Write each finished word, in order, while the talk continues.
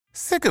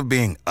Sick of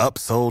being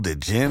upsold at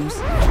gyms?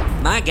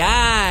 My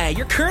guy,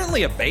 you're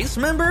currently a base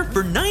member?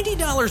 For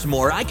 $90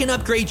 more, I can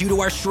upgrade you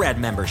to our Shred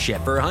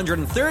membership. For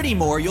 $130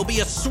 more, you'll be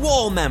a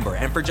Swole member.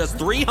 And for just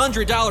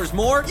 $300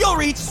 more, you'll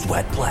reach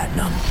Sweat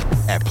Platinum.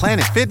 At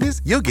Planet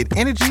Fitness, you'll get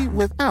energy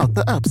without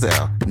the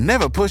upsell.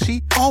 Never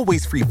pushy,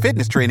 always free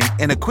fitness training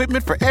and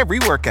equipment for every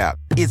workout.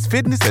 It's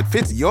fitness that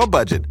fits your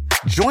budget.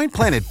 Join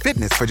Planet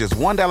Fitness for just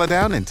 $1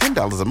 down and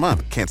 $10 a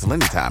month. Cancel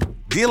anytime.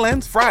 Deal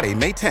ends Friday,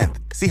 May 10th.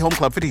 See Home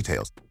Club for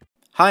details.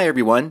 Hi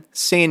everyone,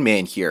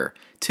 Sandman here.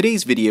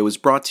 Today's video is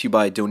brought to you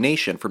by a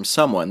donation from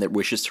someone that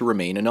wishes to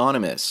remain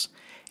anonymous.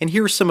 And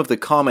here are some of the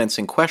comments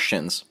and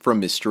questions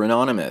from Mr.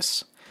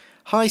 Anonymous.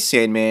 Hi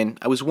Sandman,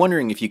 I was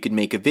wondering if you could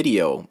make a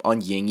video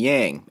on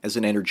yin-yang as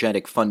an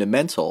energetic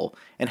fundamental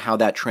and how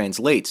that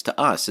translates to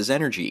us as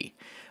energy.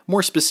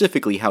 More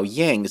specifically, how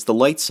yang is the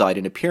light side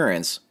in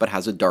appearance but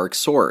has a dark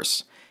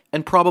source.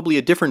 And probably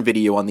a different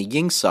video on the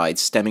yin side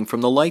stemming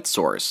from the light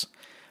source.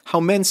 How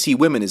men see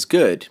women as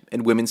good,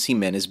 and women see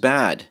men as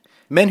bad.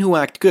 Men who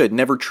act good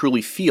never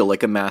truly feel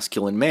like a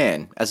masculine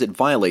man, as it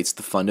violates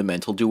the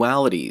fundamental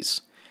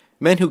dualities.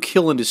 Men who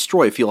kill and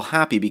destroy feel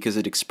happy because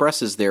it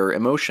expresses their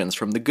emotions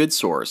from the good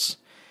source.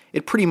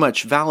 It pretty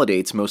much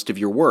validates most of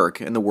your work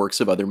and the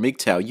works of other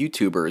MGTOW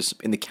YouTubers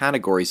in the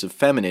categories of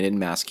feminine and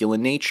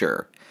masculine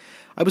nature.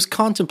 I was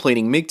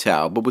contemplating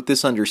MGTOW, but with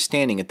this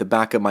understanding at the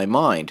back of my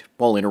mind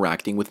while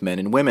interacting with men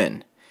and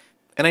women.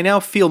 And I now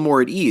feel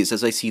more at ease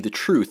as I see the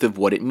truth of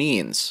what it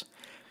means.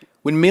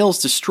 When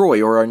males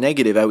destroy or are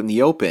negative out in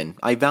the open,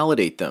 I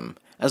validate them,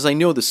 as I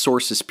know the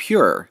source is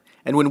pure,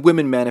 and when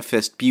women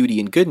manifest beauty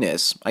and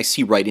goodness, I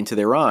see right into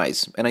their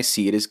eyes, and I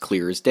see it as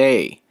clear as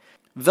day.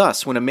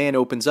 Thus, when a man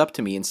opens up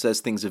to me and says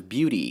things of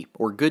beauty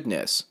or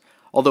goodness,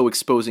 although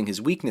exposing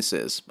his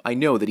weaknesses, I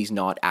know that he's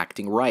not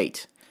acting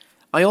right.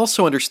 I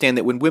also understand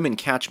that when women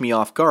catch me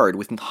off guard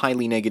with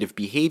highly negative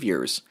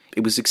behaviors,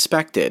 it was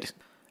expected.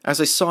 As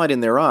I saw it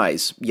in their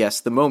eyes, yes,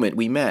 the moment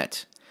we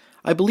met.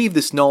 I believe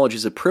this knowledge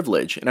is a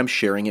privilege, and I'm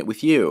sharing it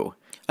with you.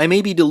 I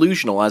may be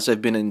delusional as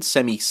I've been in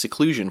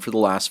semi-seclusion for the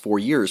last 4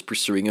 years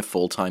pursuing a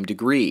full-time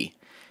degree.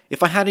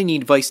 If I had any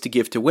advice to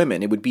give to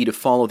women, it would be to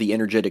follow the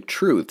energetic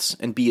truths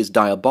and be as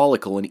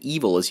diabolical and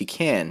evil as you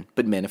can,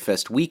 but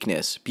manifest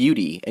weakness,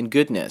 beauty, and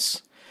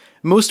goodness.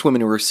 Most women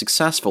who are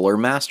successful are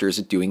masters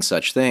at doing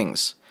such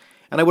things.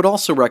 And I would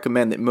also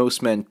recommend that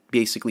most men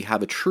basically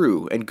have a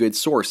true and good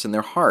source in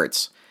their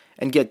hearts,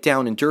 and get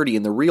down and dirty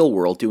in the real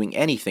world doing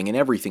anything and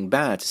everything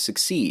bad to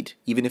succeed,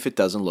 even if it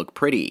doesn't look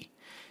pretty.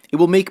 It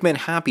will make men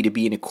happy to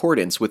be in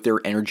accordance with their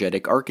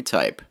energetic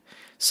archetype.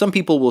 Some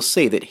people will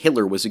say that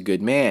Hitler was a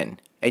good man,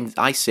 and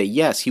I say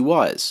yes, he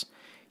was.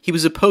 He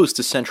was opposed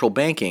to central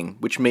banking,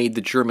 which made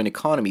the German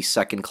economy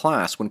second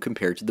class when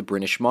compared to the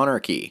British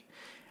monarchy.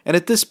 And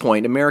at this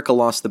point, America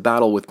lost the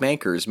battle with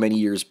bankers many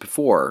years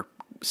before,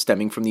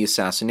 stemming from the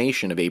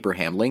assassination of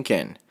Abraham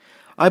Lincoln.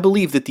 I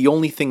believe that the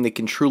only thing that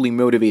can truly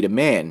motivate a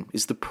man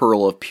is the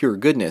pearl of pure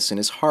goodness in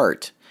his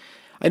heart.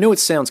 I know it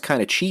sounds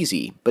kind of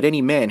cheesy, but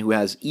any man who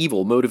has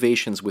evil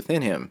motivations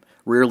within him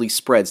rarely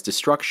spreads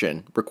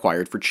destruction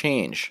required for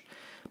change.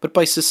 But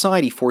by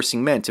society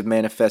forcing men to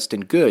manifest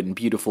in good and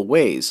beautiful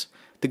ways,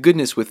 the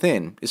goodness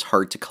within is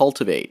hard to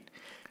cultivate.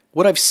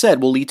 What I've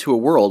said will lead to a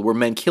world where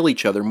men kill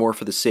each other more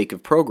for the sake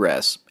of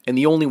progress, and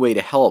the only way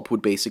to help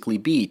would basically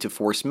be to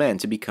force men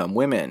to become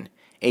women.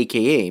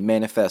 aka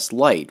manifest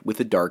light with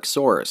a dark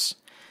source.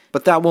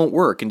 But that won't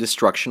work and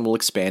destruction will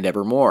expand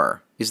ever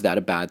more. Is that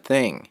a bad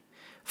thing?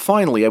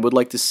 Finally, I would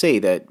like to say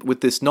that with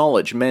this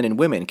knowledge, men and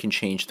women can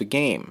change the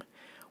game.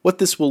 What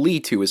this will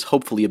lead to is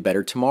hopefully a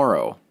better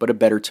tomorrow, but a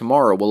better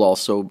tomorrow will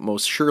also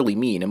most surely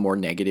mean a more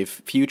negative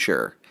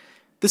future.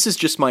 This is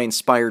just my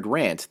inspired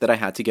rant that I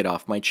had to get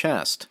off my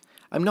chest.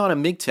 I'm not a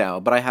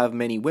MGTOW, but I have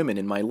many women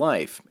in my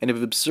life, and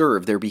have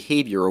observed their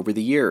behavior over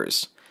the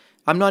years.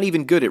 I'm not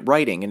even good at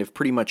writing and have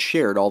pretty much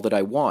shared all that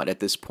I want at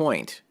this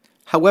point.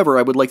 However,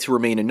 I would like to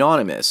remain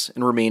anonymous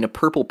and remain a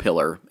purple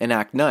pillar and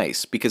act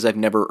nice because I've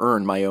never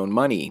earned my own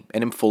money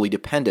and am fully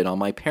dependent on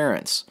my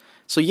parents.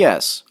 So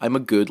yes, I'm a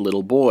good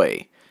little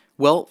boy.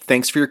 Well,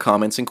 thanks for your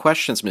comments and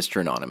questions, Mr.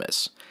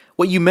 Anonymous.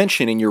 What you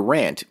mention in your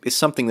rant is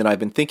something that I've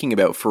been thinking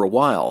about for a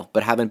while,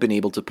 but haven't been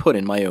able to put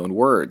in my own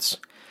words.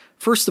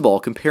 First of all,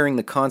 comparing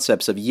the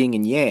concepts of yin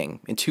and yang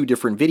in two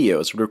different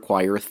videos would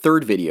require a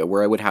third video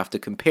where I would have to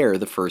compare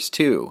the first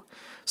two.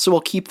 So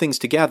I'll keep things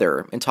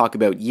together and talk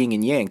about yin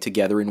and yang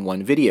together in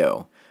one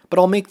video, but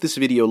I'll make this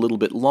video a little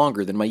bit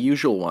longer than my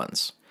usual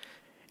ones.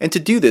 And to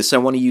do this, I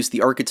want to use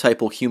the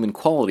archetypal human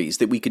qualities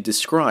that we could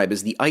describe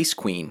as the Ice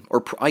Queen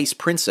or Ice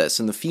Princess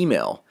in the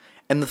female,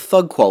 and the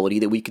thug quality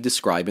that we could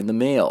describe in the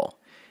male.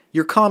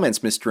 Your comments,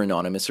 Mr.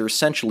 Anonymous, are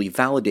essentially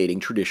validating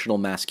traditional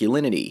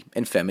masculinity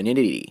and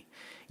femininity.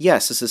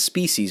 Yes, as a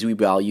species, we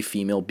value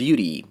female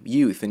beauty,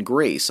 youth, and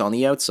grace on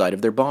the outside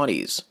of their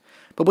bodies.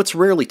 But what's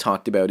rarely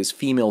talked about is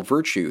female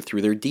virtue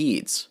through their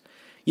deeds.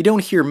 You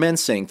don't hear men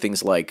saying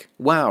things like,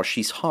 "Wow,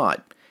 she's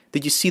hot.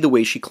 Did you see the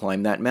way she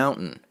climbed that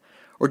mountain?"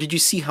 Or did you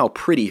see how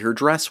pretty her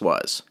dress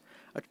was?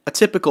 A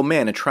typical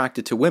man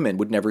attracted to women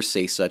would never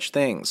say such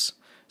things.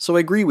 So I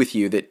agree with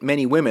you that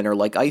many women are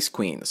like ice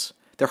queens.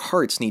 Their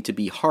hearts need to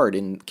be hard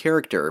in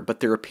character, but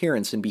their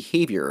appearance and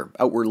behavior,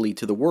 outwardly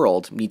to the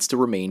world, needs to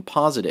remain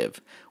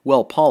positive,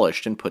 well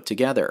polished and put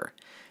together.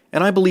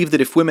 And I believe that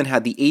if women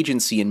had the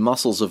agency and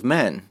muscles of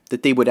men,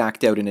 that they would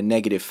act out in a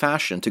negative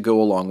fashion to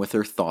go along with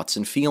their thoughts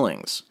and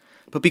feelings.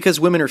 But because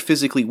women are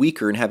physically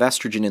weaker and have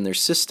estrogen in their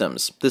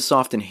systems, this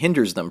often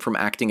hinders them from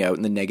acting out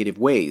in the negative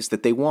ways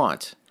that they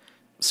want.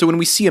 So when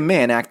we see a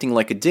man acting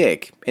like a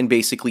dick, and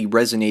basically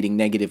resonating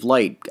negative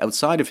light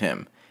outside of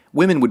him,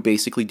 women would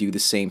basically do the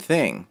same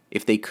thing,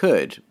 if they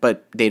could,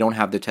 but they don't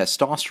have the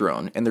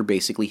testosterone, and they're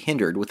basically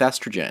hindered with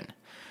estrogen.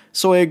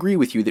 So I agree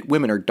with you that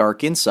women are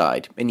dark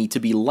inside, and need to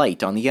be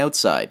light on the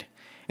outside.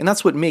 And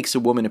that's what makes a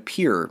woman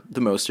appear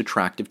the most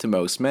attractive to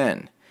most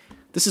men.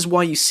 This is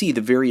why you see the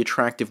very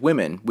attractive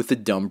women with the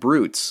dumb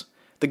brutes.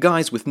 The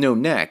guys with no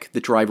neck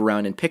that drive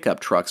around in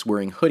pickup trucks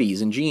wearing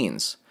hoodies and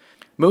jeans.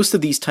 Most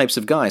of these types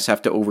of guys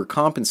have to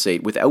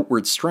overcompensate with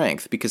outward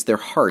strength because their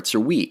hearts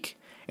are weak,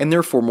 and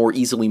therefore more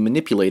easily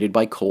manipulated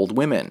by cold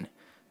women.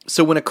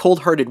 So when a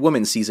cold-hearted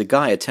woman sees a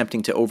guy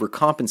attempting to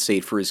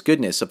overcompensate for his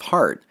goodness of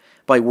heart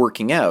by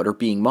working out or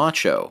being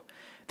macho,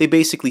 they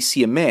basically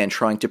see a man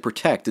trying to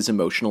protect his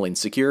emotional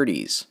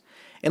insecurities.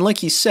 And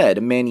like you said,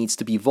 a man needs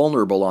to be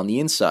vulnerable on the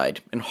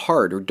inside and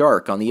hard or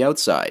dark on the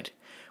outside.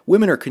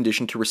 Women are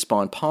conditioned to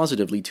respond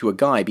positively to a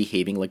guy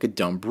behaving like a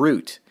dumb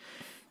brute.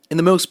 In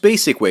the most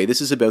basic way,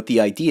 this is about the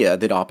idea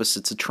that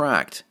opposites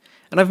attract.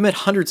 And I've met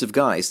hundreds of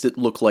guys that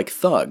look like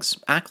thugs,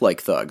 act like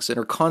thugs, and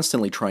are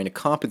constantly trying to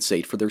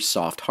compensate for their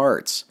soft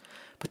hearts.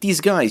 But these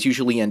guys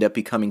usually end up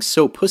becoming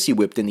so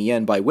pussy-whipped in the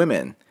end by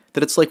women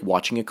that it's like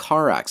watching a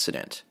car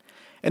accident.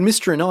 And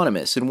Mr.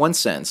 Anonymous, in one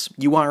sense,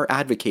 you are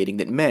advocating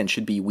that men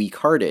should be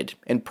weak-hearted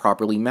and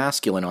properly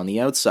masculine on the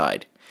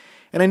outside.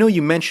 And I know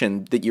you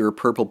mentioned that you're a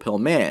purple pill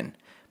man,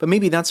 but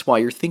maybe that's why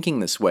you're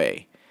thinking this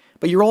way.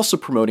 But you're also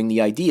promoting the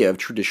idea of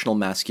traditional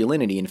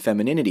masculinity and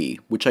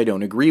femininity, which I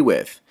don't agree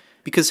with,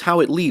 because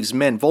how it leaves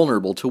men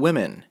vulnerable to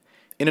women.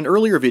 In an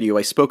earlier video,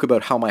 I spoke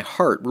about how my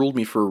heart ruled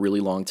me for a really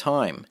long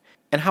time,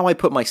 and how I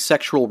put my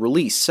sexual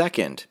release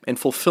second, and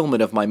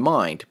fulfillment of my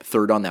mind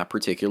third on that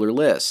particular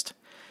list.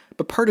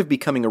 But part of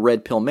becoming a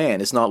red pill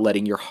man is not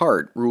letting your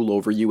heart rule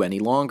over you any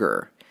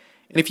longer.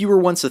 And if you were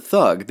once a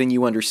thug, then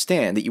you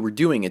understand that you were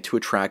doing it to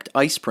attract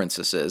ice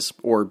princesses,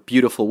 or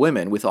beautiful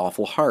women with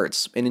awful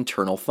hearts and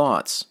internal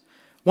thoughts.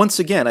 Once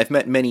again, I've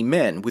met many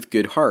men with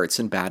good hearts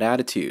and bad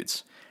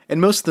attitudes, and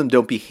most of them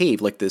don't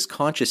behave like this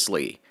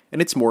consciously,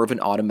 and it's more of an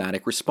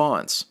automatic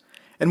response.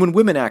 And when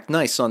women act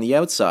nice on the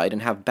outside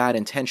and have bad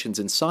intentions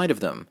inside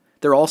of them,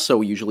 they're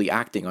also usually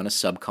acting on a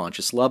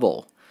subconscious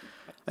level.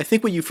 I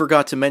think what you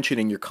forgot to mention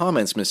in your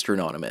comments, Mr.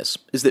 Anonymous,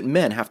 is that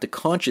men have to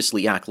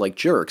consciously act like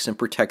jerks and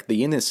protect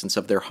the innocence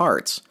of their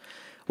hearts,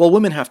 while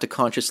women have to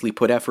consciously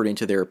put effort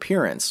into their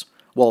appearance,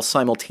 while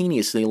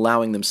simultaneously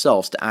allowing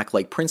themselves to act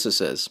like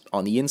princesses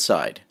on the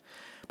inside.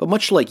 But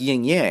much like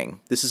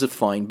yin-yang, this is a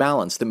fine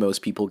balance that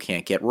most people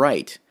can't get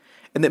right,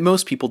 and that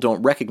most people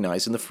don't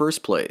recognize in the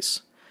first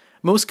place.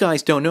 Most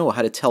guys don't know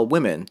how to tell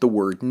women the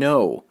word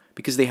no,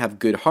 because they have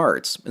good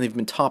hearts, and they've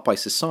been taught by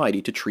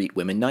society to treat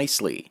women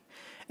nicely.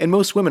 And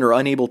most women are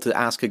unable to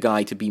ask a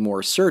guy to be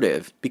more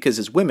assertive, because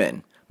as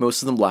women,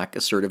 most of them lack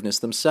assertiveness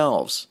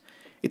themselves.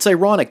 It's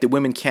ironic that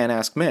women can't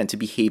ask men to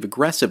behave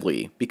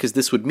aggressively, because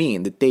this would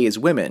mean that they as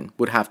women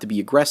would have to be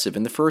aggressive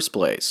in the first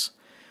place.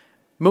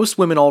 Most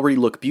women already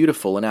look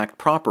beautiful and act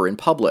proper in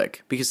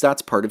public, because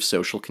that's part of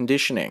social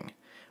conditioning.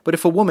 But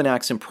if a woman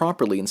acts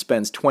improperly and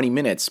spends 20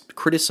 minutes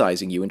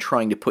criticizing you and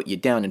trying to put you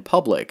down in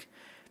public,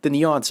 then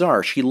the odds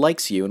are she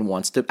likes you and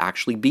wants to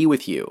actually be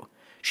with you.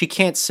 She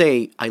can't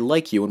say, I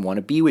like you and want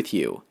to be with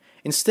you.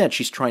 Instead,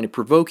 she's trying to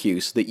provoke you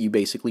so that you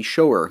basically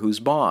show her who's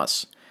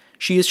boss.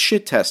 She is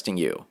shit-testing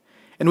you.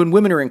 And when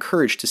women are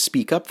encouraged to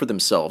speak up for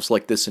themselves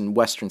like this in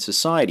Western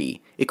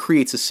society, it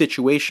creates a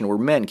situation where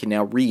men can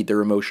now read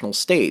their emotional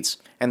states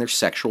and their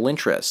sexual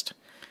interest.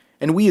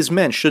 And we as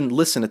men shouldn't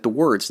listen at the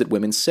words that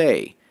women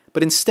say,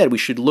 but instead we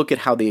should look at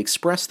how they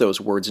express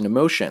those words and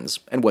emotions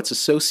and what's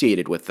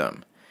associated with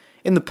them.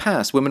 In the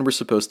past, women were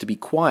supposed to be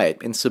quiet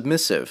and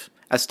submissive,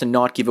 as to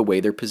not give away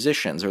their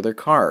positions or their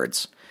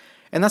cards.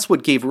 And that's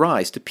what gave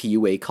rise to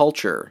PUA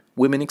culture,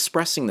 women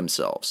expressing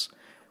themselves.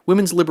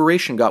 Women's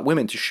liberation got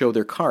women to show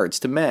their cards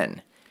to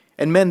men.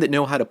 And men that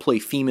know how to play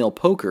female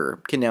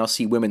poker can now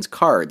see women's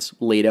cards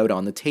laid out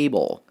on the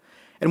table.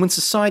 And when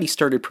society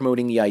started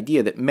promoting the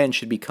idea that men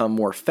should become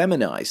more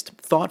feminized,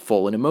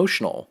 thoughtful, and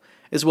emotional,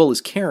 as well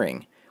as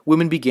caring,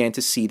 women began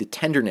to see the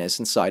tenderness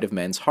inside of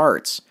men's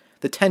hearts,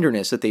 the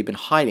tenderness that they've been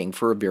hiding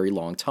for a very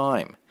long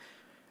time.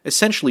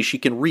 Essentially, she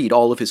can read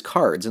all of his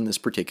cards in this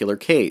particular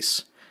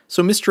case.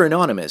 So, Mr.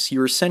 Anonymous,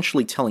 you're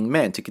essentially telling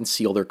men to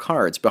conceal their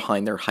cards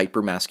behind their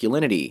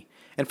hyper-masculinity,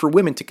 and for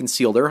women to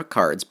conceal their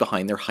cards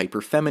behind their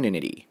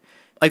hyper-femininity.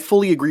 I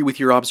fully agree with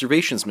your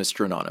observations,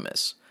 Mr.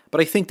 Anonymous,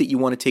 but I think that you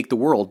want to take the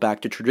world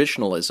back to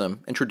traditionalism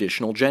and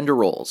traditional gender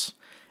roles.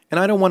 And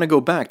I don't want to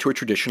go back to a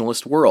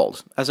traditionalist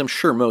world, as I'm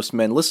sure most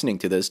men listening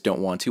to this don't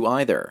want to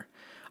either.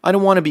 I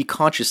don't want to be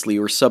consciously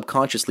or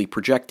subconsciously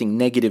projecting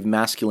negative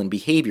masculine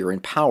behavior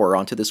and power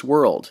onto this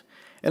world,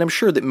 and I'm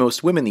sure that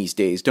most women these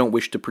days don't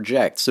wish to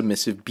project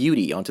submissive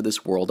beauty onto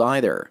this world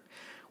either.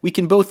 We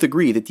can both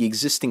agree that the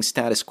existing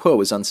status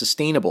quo is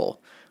unsustainable,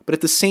 but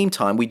at the same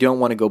time we don't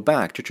want to go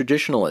back to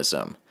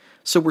traditionalism,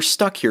 so we're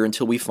stuck here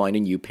until we find a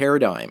new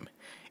paradigm.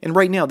 And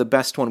right now the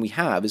best one we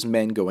have is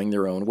men going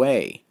their own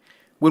way.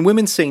 When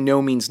women say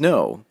no means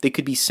no, they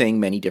could be saying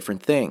many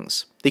different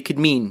things. They could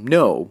mean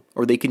no,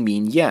 or they could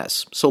mean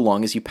yes, so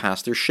long as you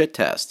pass their shit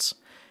tests.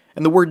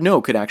 And the word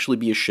no could actually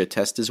be a shit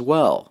test as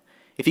well.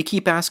 If you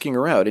keep asking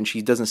her out and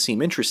she doesn't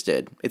seem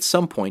interested, at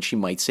some point she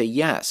might say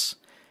yes.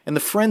 And the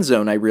friend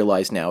zone, I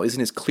realize now,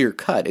 isn't as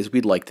clear-cut as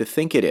we'd like to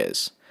think it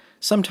is.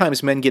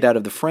 Sometimes men get out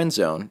of the friend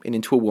zone and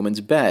into a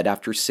woman's bed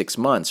after 6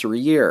 months or a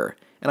year,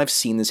 and I've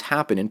seen this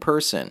happen in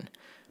person.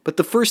 But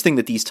the first thing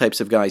that these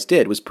types of guys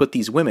did was put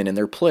these women in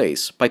their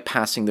place by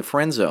passing the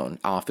friend zone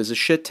off as a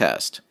shit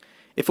test.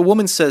 If a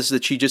woman says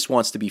that she just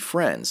wants to be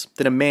friends,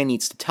 then a man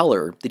needs to tell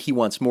her that he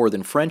wants more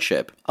than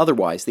friendship,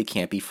 otherwise they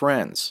can't be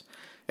friends.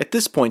 At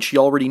this point, she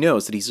already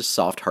knows that he's a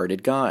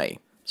soft-hearted guy,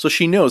 so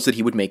she knows that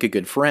he would make a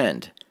good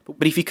friend.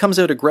 But if he comes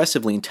out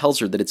aggressively and tells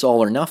her that it's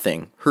all or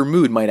nothing, her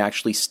mood might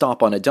actually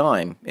stop on a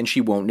dime, and she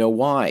won't know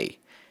why.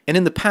 And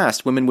in the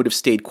past, women would have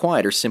stayed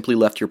quiet or simply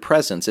left your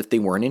presence if they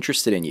weren't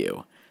interested in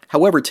you.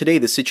 However, today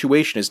the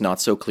situation is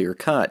not so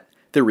clear-cut.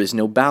 There is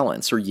no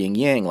balance or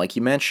yin-yang like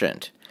you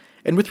mentioned.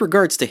 And with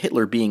regards to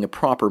Hitler being a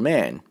proper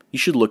man, you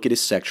should look at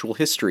his sexual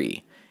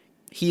history.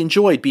 He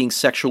enjoyed being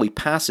sexually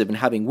passive and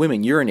having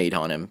women urinate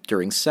on him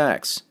during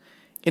sex.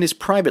 In his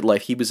private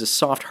life, he was a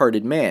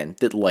soft-hearted man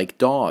that liked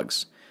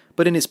dogs.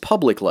 But in his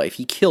public life,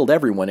 he killed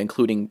everyone,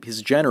 including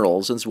his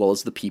generals as well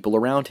as the people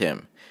around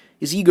him.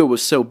 His ego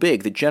was so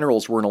big that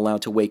generals weren't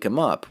allowed to wake him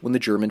up when the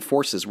German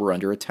forces were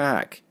under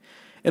attack.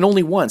 And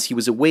only once he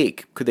was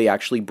awake could they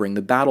actually bring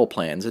the battle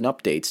plans and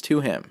updates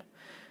to him.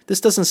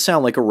 This doesn't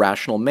sound like a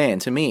rational man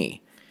to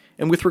me.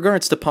 And with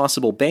regards to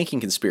possible banking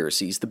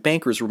conspiracies, the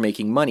bankers were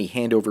making money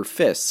hand over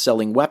fist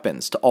selling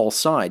weapons to all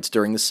sides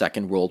during the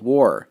Second World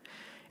War.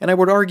 And I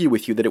would argue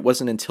with you that it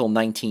wasn't until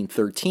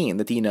 1913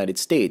 that the United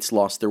States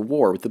lost their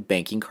war with the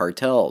banking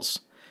cartels.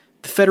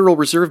 The Federal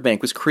Reserve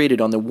Bank was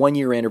created on the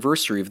 1-year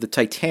anniversary of the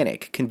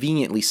Titanic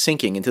conveniently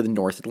sinking into the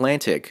North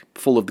Atlantic,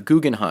 full of the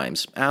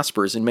Guggenheims,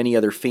 Aspers, and many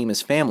other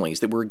famous families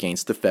that were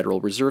against the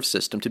Federal Reserve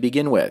System to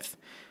begin with.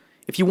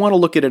 If you want to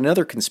look at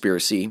another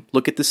conspiracy,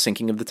 look at the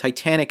sinking of the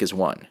Titanic as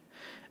one.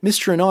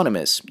 Mr.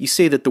 Anonymous, you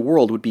say that the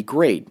world would be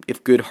great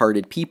if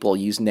good-hearted people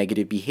used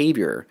negative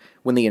behavior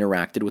when they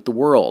interacted with the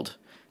world.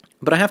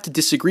 But I have to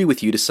disagree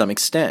with you to some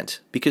extent,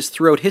 because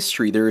throughout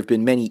history there have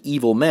been many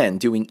evil men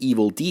doing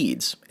evil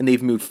deeds, and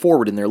they've moved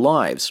forward in their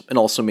lives, and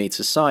also made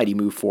society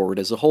move forward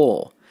as a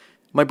whole.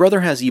 My brother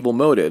has evil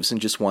motives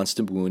and just wants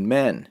to wound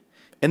men.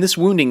 And this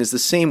wounding is the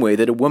same way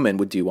that a woman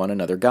would do on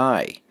another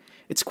guy.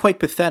 It's quite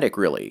pathetic,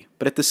 really,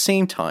 but at the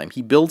same time,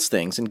 he builds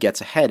things and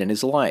gets ahead in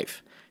his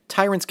life.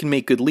 Tyrants can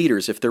make good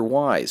leaders if they're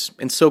wise,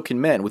 and so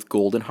can men with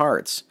golden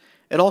hearts.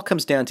 It all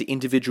comes down to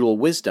individual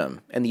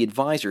wisdom and the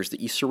advisors that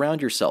you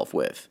surround yourself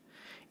with.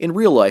 In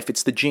real life,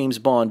 it's the James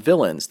Bond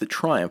villains that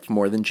triumph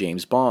more than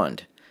James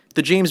Bond.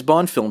 The James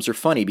Bond films are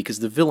funny because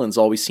the villains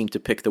always seem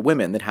to pick the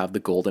women that have the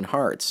golden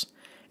hearts.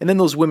 And then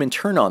those women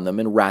turn on them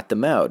and rat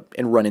them out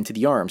and run into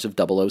the arms of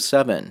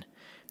 007.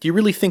 Do you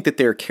really think that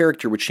their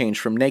character would change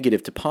from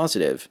negative to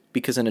positive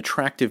because an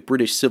attractive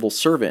British civil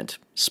servant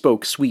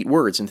spoke sweet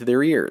words into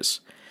their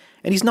ears?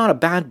 And he's not a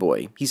bad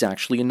boy, he's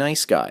actually a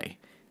nice guy.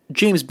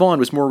 James Bond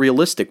was more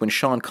realistic when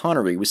Sean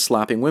Connery was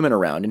slapping women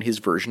around in his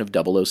version of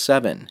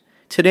 007.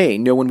 Today,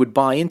 no one would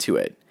buy into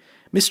it.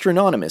 Mr.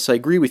 Anonymous, I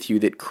agree with you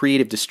that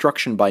creative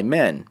destruction by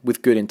men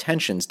with good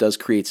intentions does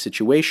create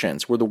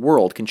situations where the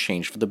world can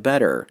change for the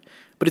better.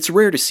 But it's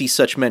rare to see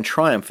such men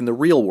triumph in the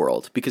real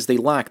world because they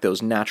lack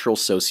those natural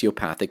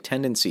sociopathic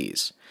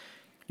tendencies.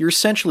 You're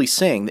essentially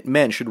saying that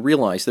men should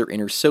realize their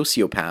inner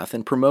sociopath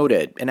and promote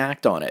it and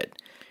act on it,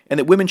 and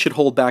that women should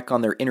hold back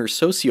on their inner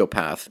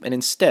sociopath and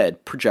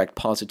instead project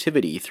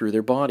positivity through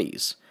their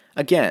bodies.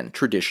 Again,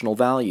 traditional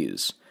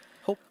values.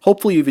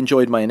 Hopefully you've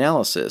enjoyed my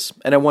analysis,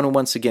 and I want to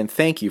once again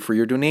thank you for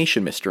your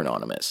donation, Mr.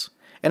 Anonymous.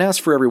 And as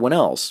for everyone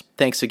else,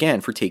 thanks again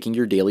for taking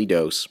your daily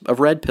dose of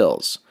red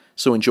pills.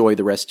 So enjoy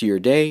the rest of your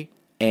day,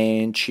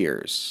 and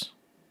cheers.